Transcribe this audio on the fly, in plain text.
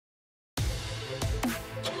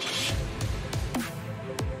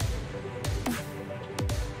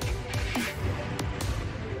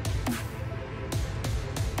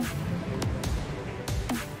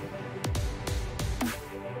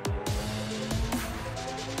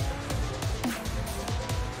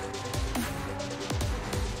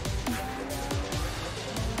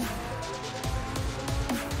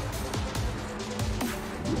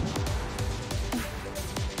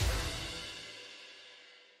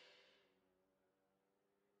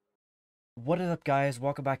What is up, guys?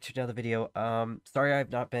 Welcome back to another video. Sorry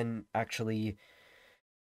I've not been actually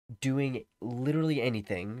doing literally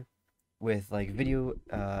anything with like video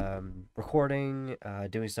recording,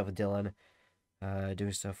 doing stuff with Dylan,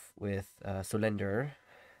 doing stuff with Solender.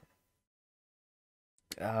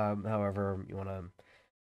 However you wanna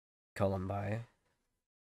call him by.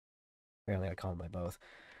 Apparently I call him by both.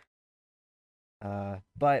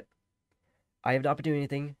 But I have not been doing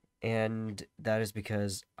anything, and that is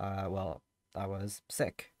because well, I was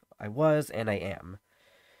sick. I was and I am.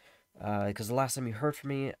 Because the last time you heard from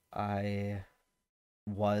me, I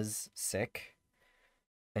was sick.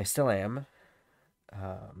 I still am.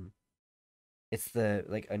 Um, it's the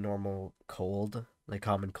like a normal cold, like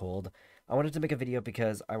common cold. I wanted to make a video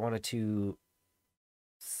because I wanted to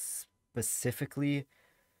specifically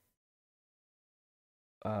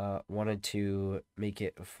wanted to make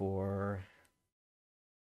it for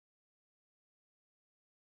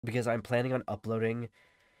because I'm planning on uploading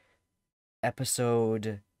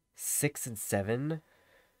episode 6 and 7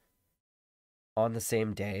 on the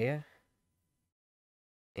same day,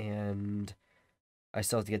 and I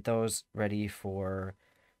still have to get those ready for,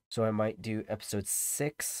 so I might do episode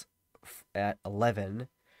 6 at 11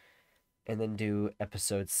 and then do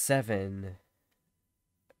episode 7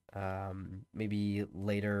 maybe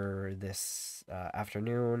later this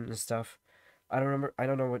afternoon and stuff. I don't remember. I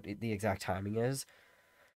don't know what the exact timing is,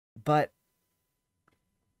 but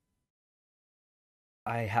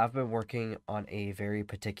I have been working on a very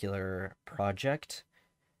particular project,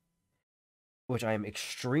 which I am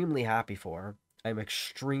extremely happy for. I'm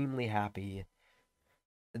extremely happy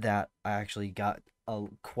that I actually got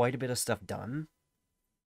quite a bit of stuff done,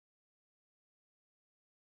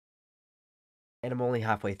 and I'm only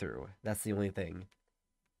halfway through. That's the only thing.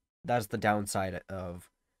 That's the downside of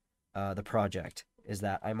the project, is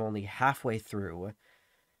that I'm only halfway through,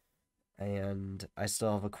 and I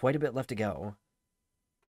still have quite a bit left to go.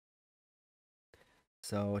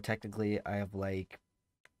 So technically, I have like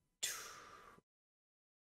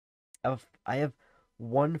I have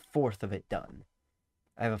 1/4 of it done.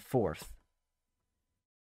 I have a fourth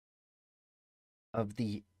of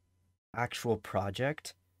the actual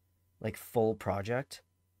project, like full project,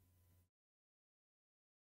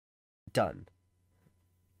 done.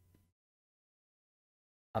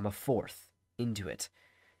 I'm a fourth into it,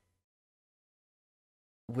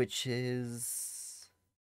 which is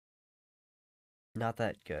not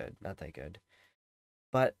that good. Not that good.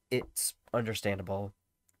 But it's understandable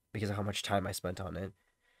because of how much time I spent on it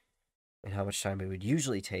and how much time it would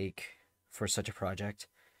usually take for such a project.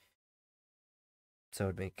 So it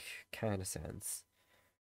would make kind of sense.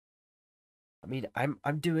 I mean,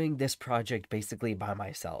 I'm doing this project basically by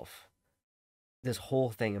myself. This whole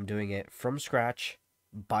thing, I'm doing it from scratch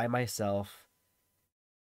by myself.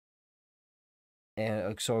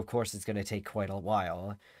 And so of course it's going to take quite a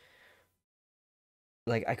while.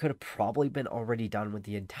 Like I could have probably been already done with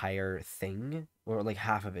the entire thing, or like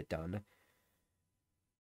half of it done,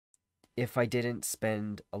 if I didn't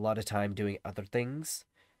spend a lot of time doing other things.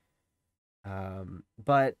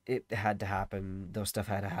 But it had to happen. Those stuff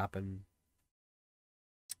had to happen.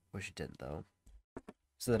 Wish it didn't though.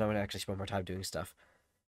 So that I would actually spend more time doing stuff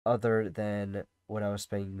other than what I was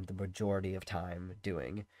spending the majority of time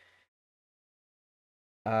doing.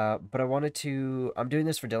 But I wanted to. I'm doing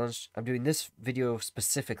this for Dylan's. I'm doing this video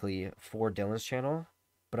specifically for Dylan's channel,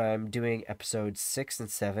 but I'm doing episodes 6 and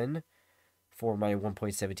 7 for my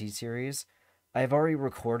 1.17 series. I've already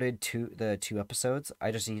recorded the two episodes.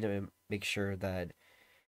 I just need to make sure that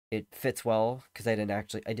it fits well because I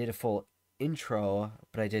did a full intro,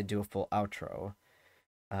 but I didn't do a full outro.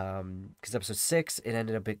 Because episode 6 it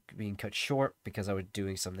ended up being cut short because I was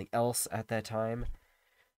doing something else at that time.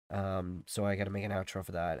 So I got to make an outro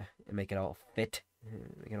for that and make it all fit.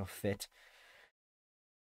 Make it all fit.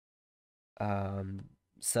 Um,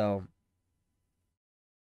 so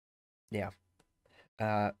yeah.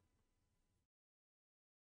 Uh,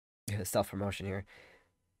 self promotion here.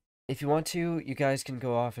 If you want to, you guys can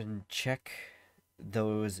go off and check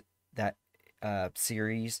those that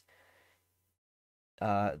series.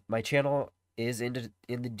 My channel is in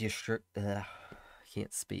the district. I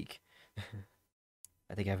can't speak.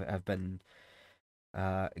 I think I've been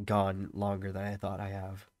gone longer than I thought I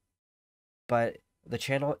have. But the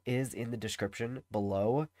channel is in the description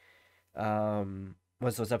below.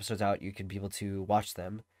 Once those episodes out, you can be able to watch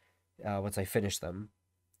them once I finish them,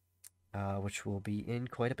 which will be in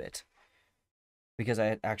quite a bit. Because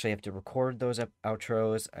I actually have to record those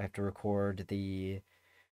outros. I have to record the.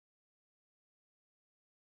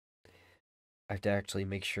 I have to actually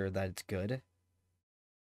make sure that it's good.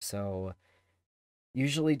 So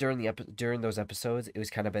Usually during those episodes, it was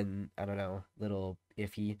kind of been, I don't know, little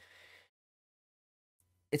iffy.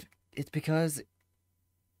 It's it's because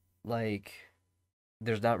like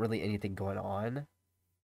there's not really anything going on.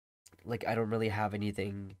 Like I don't really have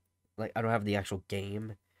anything, like I don't have the actual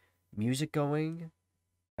game music going.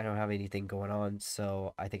 I don't have anything going on,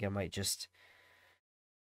 so I think I might just,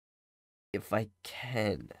 if I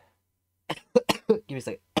can, give me a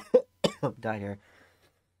second. I'm dying here.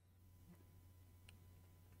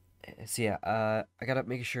 So yeah, I gotta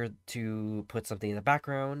make sure to put something in the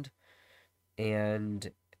background and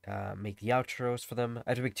make the outros for them.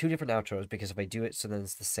 I have to make two different outros because if I do it so then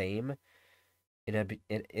it's the same,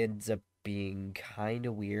 it ends up being kind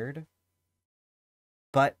of weird.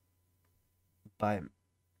 But but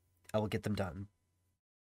I will get them done.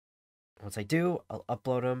 Once I do, I'll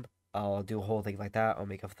upload them. I'll do a whole thing like that. I'll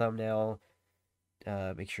make a thumbnail.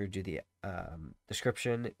 Make sure to do the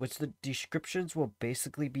description, which the descriptions will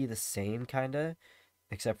basically be the same kind of,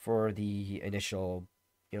 except for the initial,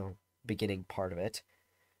 beginning part of it.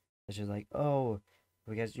 It's just like, oh,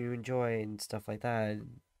 we guys you enjoy and stuff like that.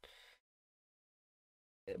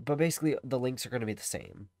 But basically, the links are going to be the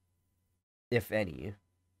same, if any.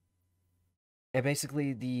 And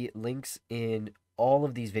basically, the links in all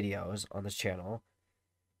of these videos on this channel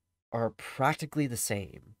are practically the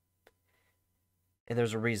same. And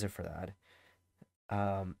there's a reason for that.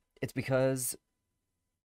 It's because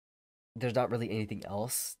there's not really anything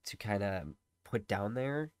else to kind of put down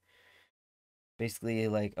there. Basically,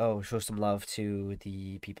 like, oh, show some love to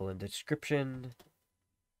the people in the description,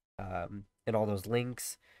 and all those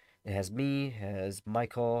links. It has me, it has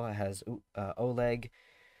Michael, it has Oleg,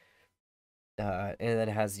 and then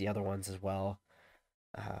it has the other ones as well.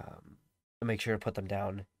 I'll make sure to put them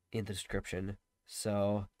down in the description.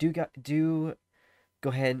 So do go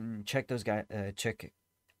ahead and check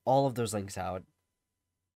all of those links out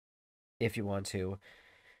if you want to.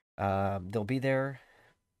 They'll be there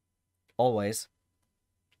always,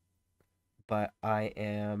 but I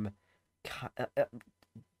am.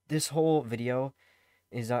 This whole video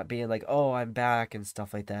is not being like, oh, I'm back and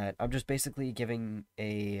stuff like that. I'm just basically giving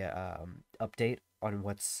a update on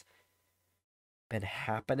what's been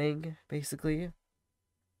happening, basically.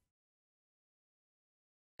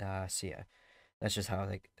 So yeah, that's just how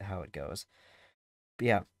it goes. But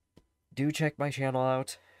yeah, do check my channel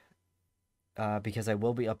out, because I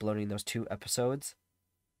will be uploading those 2 episodes.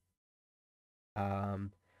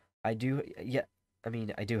 Um, I do, yeah. I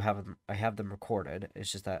mean, I do have them. I have them recorded.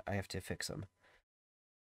 It's just that I have to fix them,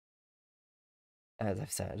 as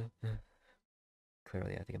I've said.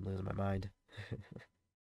 Clearly, I think I'm losing my mind.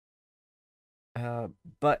 uh,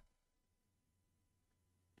 but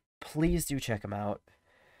please do check them out,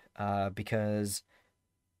 because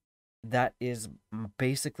that is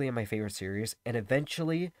basically my favorite series, and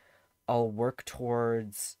eventually I'll work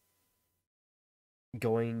towards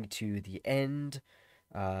going to the end,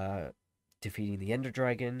 uh, defeating the Ender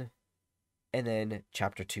Dragon, and then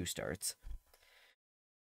Chapter 2 starts.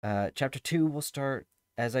 Chapter 2 will start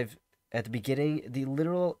as I've at the beginning, the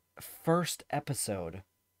literal first episode.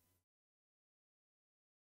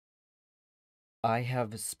 I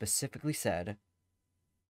have specifically said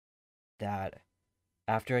that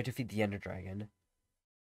after I defeat the Ender Dragon,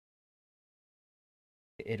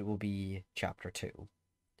 it will be Chapter 2,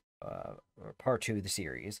 or Part 2 of the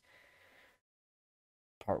series.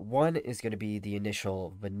 Part 1 is going to be the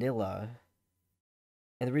initial vanilla.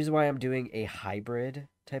 And the reason why I'm doing a hybrid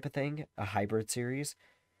type of thing, a hybrid series,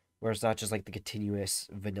 where it's not just like the continuous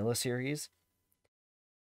vanilla series,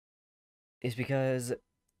 is because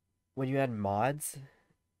when you add mods,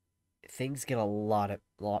 things get a lot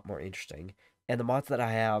more interesting. And the mods that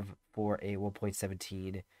I have for a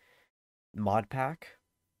 1.17 mod pack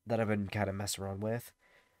that I've been kind of messing around with,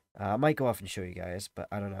 I might go off and show you guys, but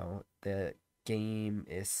I don't know. The game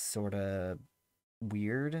is sort of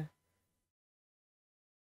weird.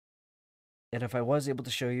 And if I was able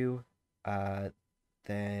to show you, uh,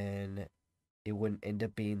 then it wouldn't end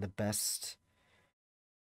up being the best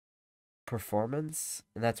performance.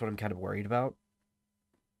 And that's what I'm kind of worried about.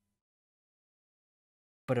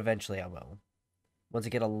 But eventually I will. Once I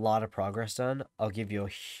get a lot of progress done, I'll give you a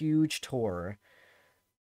huge tour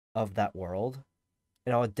of that world.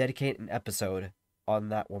 And I'll dedicate an episode on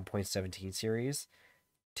that 1.17 series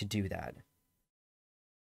to do that.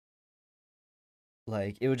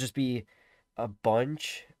 Like, it would just be a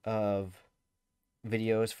bunch of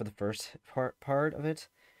videos for the first part of it.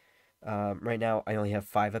 Right now, I only have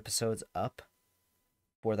 5 episodes up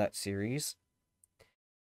for that series.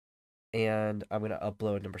 And I'm going to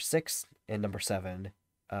upload number 6 and number 7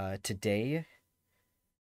 today.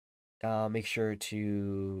 make sure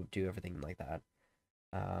to do everything like that.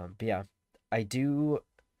 But yeah, I do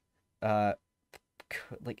uh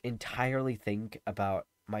like entirely think about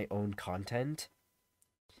my own content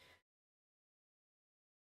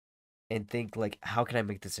and think like, how can I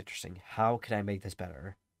make this interesting? How can I make this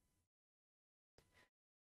better?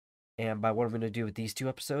 And by what I'm going to do with these two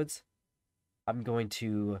episodes, I'm going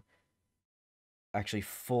to actually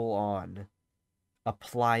full on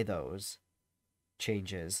apply those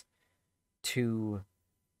changes to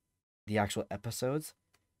the actual episodes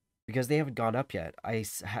because they haven't gone up yet. I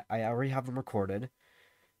already have them recorded,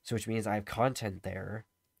 so which means I have content there.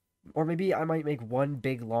 Or maybe I might make one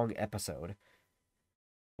big long episode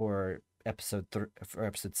for for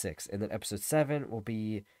episode 6, and then episode 7 will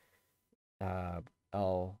be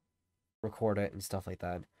I'll record it and stuff like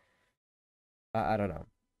that. I don't know.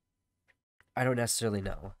 I don't necessarily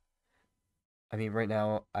know. I mean, right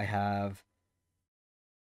now I have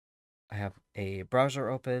a browser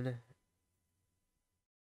open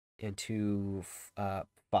and two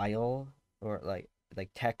file or like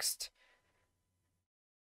text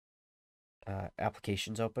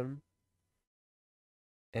applications open,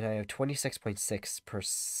 and I have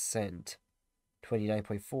 26.6%,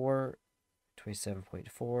 29.4,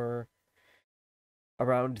 27.4,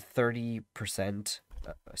 around 30%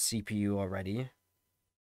 CPU already.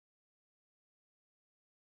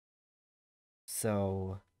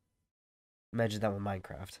 So imagine that with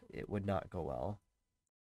Minecraft. It would not go well.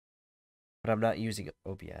 But I'm not using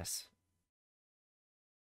OBS.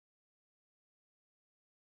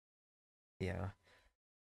 Yeah.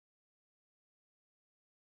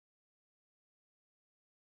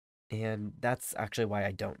 And that's actually why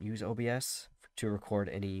I don't use OBS to record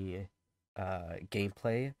any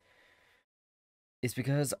gameplay. Is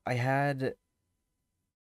because I had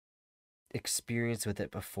experience with it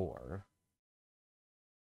before.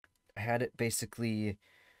 I had it basically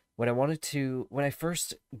when I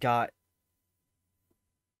first got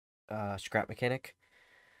Scrap Mechanic,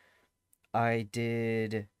 I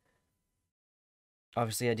did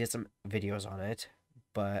obviously I did some videos on it,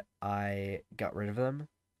 but I got rid of them.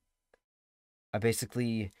 I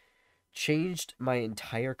basically changed my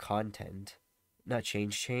entire content. Not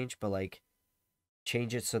change, but like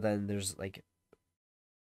change it so then there's like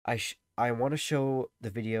I want to show the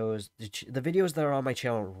videos that are on my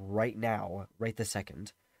channel right now, right this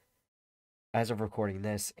second, as of recording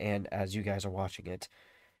this and as you guys are watching it.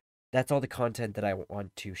 That's all the content that I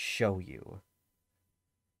want to show you.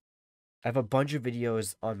 I have a bunch of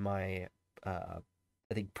videos on my I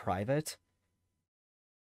think private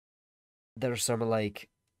that are some like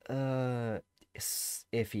uh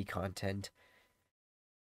iffy content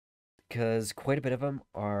because quite a bit of them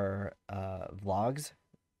are vlogs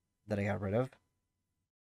that I got rid of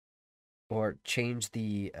or changed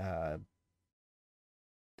the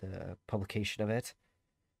publication of it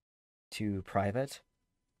to private.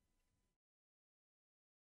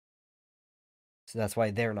 So that's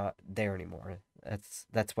why they're not there anymore.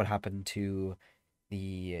 That's what happened to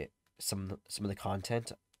the some of the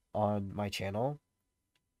content on my channel.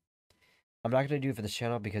 I'm not gonna do it for this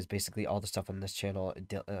channel because basically all the stuff on this channel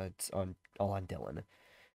it's on all on Dylan.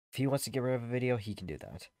 If he wants to get rid of a video, he can do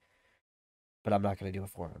that. But I'm not gonna do it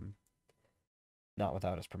for him. Not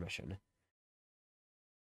without his permission,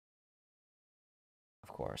 of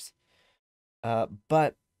course.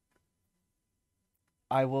 But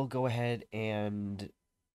I will go ahead and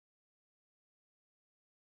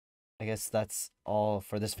I guess that's all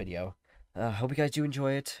for this video. Hope you guys do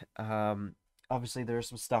enjoy it. Obviously there's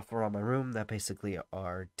some stuff around my room that basically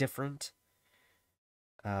are different.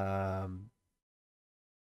 Um,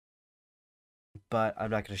 but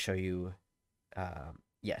I'm not going to show you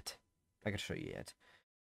yet. I'm not going to show you yet.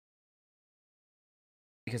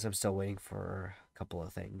 Because I'm still waiting for a couple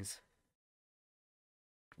of things.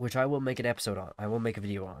 Which I will make an episode on. I will make a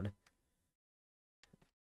video on.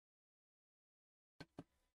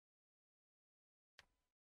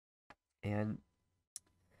 And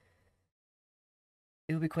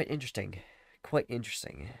it'll be quite interesting. Quite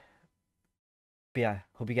interesting. But yeah,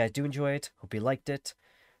 hope you guys do enjoy it. Hope you liked it.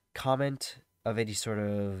 Comment of any sort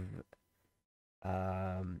of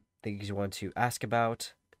things you want to ask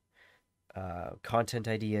about, content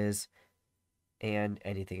ideas, and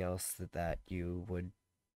anything else that you would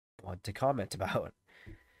want to comment about.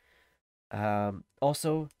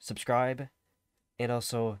 Also, subscribe, and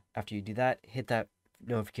also, after you do that, hit that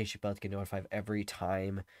notification bell to get notified every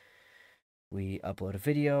time we upload a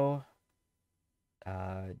video,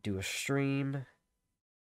 do a stream,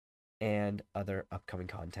 and other upcoming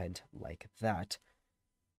content like that.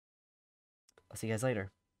 I'll see you guys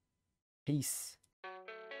later. Peace.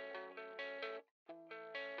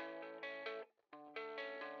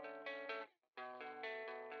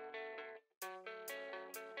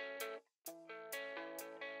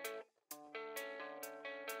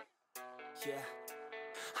 Yeah,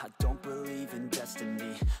 I don't believe in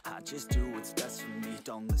destiny, I just do what's best for me.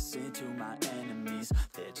 Don't listen to my enemies,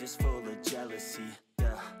 they're just full of jealousy.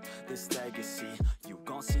 Yeah, this legacy, you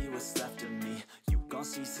gon' see what's left of me. You gon'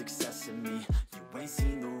 see success in me, you ain't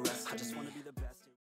seen the rest of me. I just wanna be the best.